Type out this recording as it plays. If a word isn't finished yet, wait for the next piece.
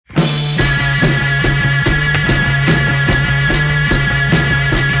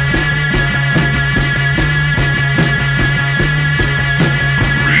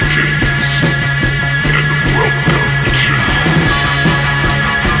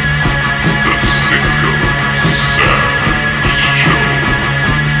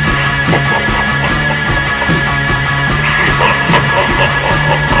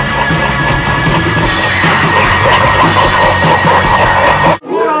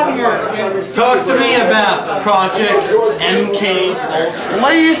Talk to me about Project MKUltra.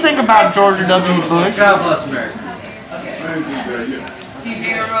 What do you think about George W. Bush? God bless America.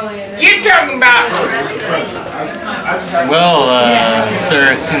 You're talking about. Well,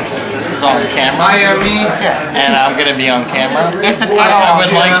 sir, since this is on camera, and I'm going to be on camera, I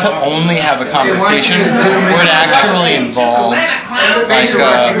would like to only have a conversation where it actually involves like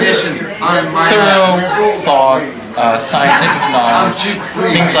thorough thought, scientific knowledge,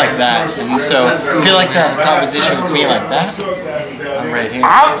 things like that. And so, if you like to have a conversation with me like that, I'm right here.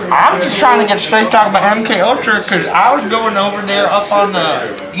 I'm just trying to get straight talk about MKUltra because I was going over there up on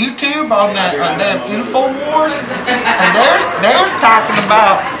the YouTube on that Infowars, and they were talking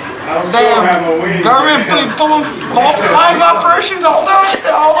about damn government pulling false flag operations all the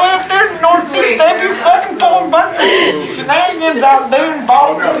way up there in the Northeast. They be fucking pulling a bunch of shenanigans out there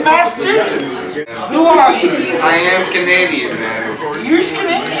involved in Massachusetts. Who are you? I am Canadian, man. You're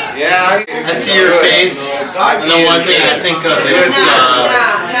Canadian? Yeah. I see your face, and the one thing I think of is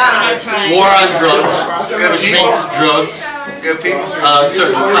war on drugs, which makes drugs a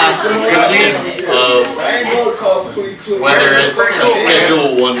certain classification of whether it's a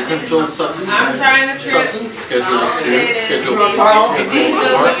Schedule 1 controlled substance, Schedule 2, Schedule 3,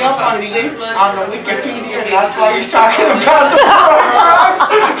 On the Wikipedia, that's why you're talking about the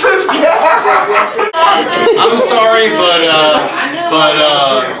drugs. I'm sorry, but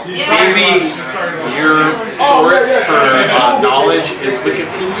maybe your source for knowledge is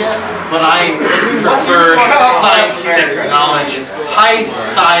Wikipedia, but I prefer scientific knowledge,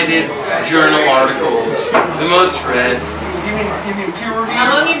 high-cited journal articles, the most read. You mean peer review? How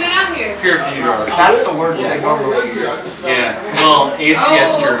long you been out here? Peer-reviewed articles. That's the word that normally use. Yeah, well,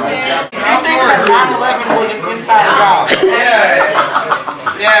 ACS journals. You think that 9/11 was an inside job?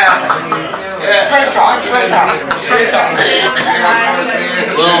 Yeah. Straight talk, straight talk, straight talk.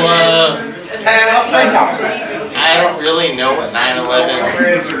 Well, Straight talk. I don't really know what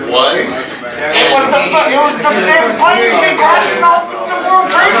 9/11 was. It was some damn plane being crashing off the World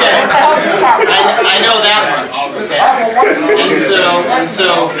Trade Center. What the hell are you talking about? I know that much. Okay. And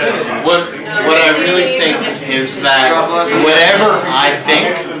so what I really think is that whatever I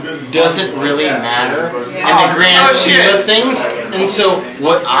think doesn't really matter in the grand scheme of things. And so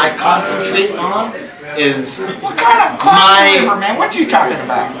what I concentrate on is What kind of crossover, man? What you talking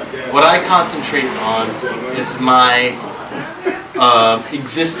about? what I concentrate on is my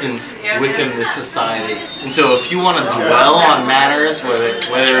existence within this society. And so if you want to dwell on matters,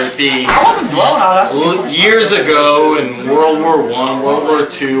 whether it be years ago in World War I, World War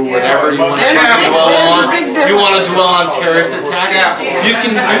II, whatever you want to dwell on, you want to dwell on terrorist attacks, you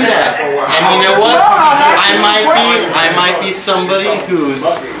can do that. And you know what? I might be somebody who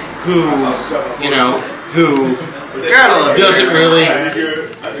doesn't really,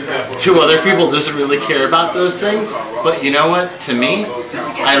 to other people, doesn't really care about those things. But you know what? To me,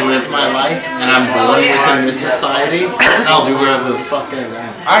 I live my life, and I'm born within this society, and I'll do whatever the fuck I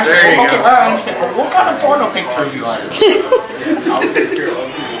want. There you go. What kind of porno pictures you like? I'll take care of it.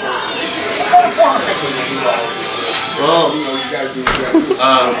 What kind of porno pictures you like? Well,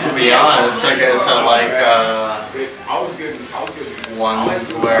 to be honest, I guess I like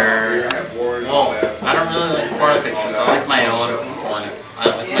ones where, well, I don't really like porno pictures. I like my own porno. I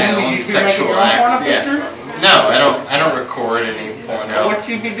like my own sexual acts. Yeah. No, I don't record any porno.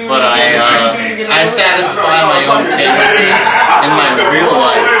 But I satisfy my own fantasies in my real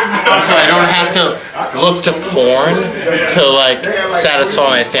life, and so I don't have to look to porn to like satisfy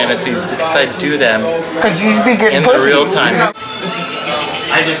my fantasies because I do them in the real time.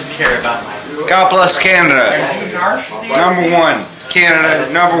 I just care about myself. God bless Canada. Number one. Canada,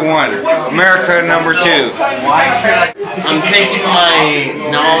 number one. America, number two. I'm taking my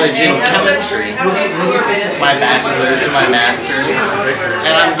knowledge in chemistry, my bachelor's and my master's,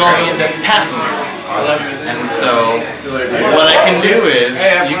 and I'm going into patent. And so, what I can do is,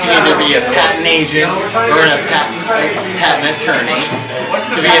 you can either be a patent agent or a patent attorney.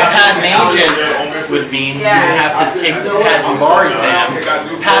 To be a patent agent would mean you have to take the patent bar exam,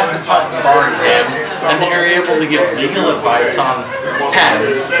 pass the patent bar exam, and then you're able to give legal advice on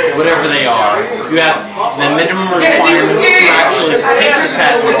patents, whatever they are. You have the minimum requirements to actually take the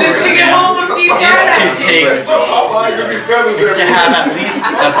patent bar exam is to have at least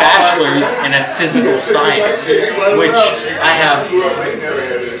a bachelor's in a physical science, which I have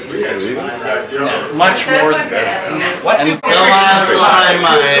much more than that. And the last time I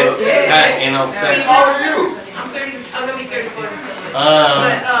got anal sex, I'm gonna be 34. I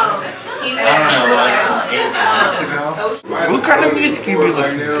don't know, like 8 months ago. What kind of music are you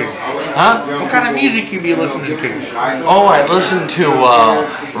listening to? Huh? What kind of music you be listening to? Oh, I listen to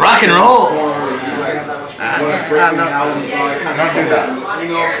rock and roll. No, don't do that.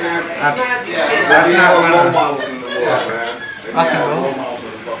 That's not Rock and roll.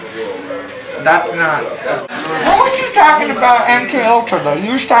 That's not. What was you talking about MKUltra though?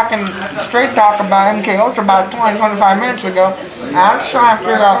 You was talking straight talk about MKUltra about 20-25 minutes ago. I was trying to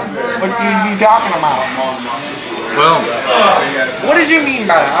figure out what you talking about. Well, What did you mean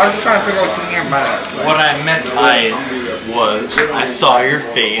by that? I was just trying to figure out what you mean by that. what I meant by was I saw your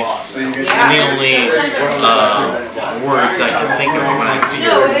face, and the only words I can think of when I see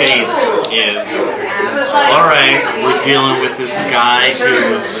your face is, alright, we're dealing with this guy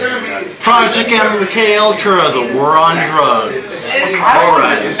who's Project MKUltra, the war on drugs.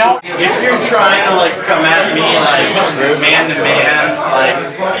 Alright. If you're trying to like come at me like man to man, like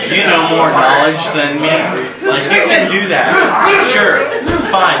you know more knowledge than me, like you can do that. Sure,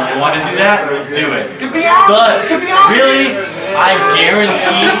 fine, you want to do that? Do it. But really, I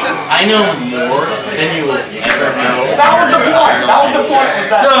guarantee I know more than you will ever know. That was the point. That was the point.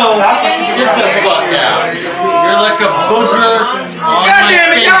 So, get the fuck out. You're like a booger on my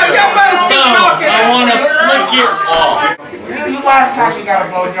finger. So, I want to flick it off. When was the last time you got a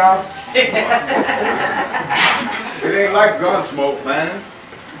blowjob? It ain't like gun smoke, man.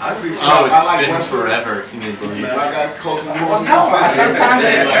 I see. Oh, I like it's been Western. forever. Can you believe it? I got close to the Well, no, sometimes.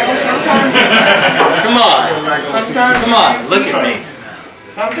 Come on. Come on, look at me.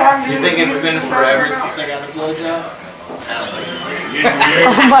 Sometimes You think it's been forever since I got a blowjob?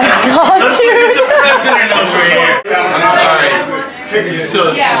 Oh my god, Let's look at dude. the president over here. I'm sorry. He's so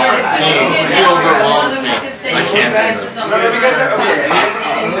smart. He overwhelms me. I can't do this.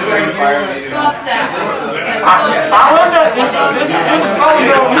 Stop that. I wonder if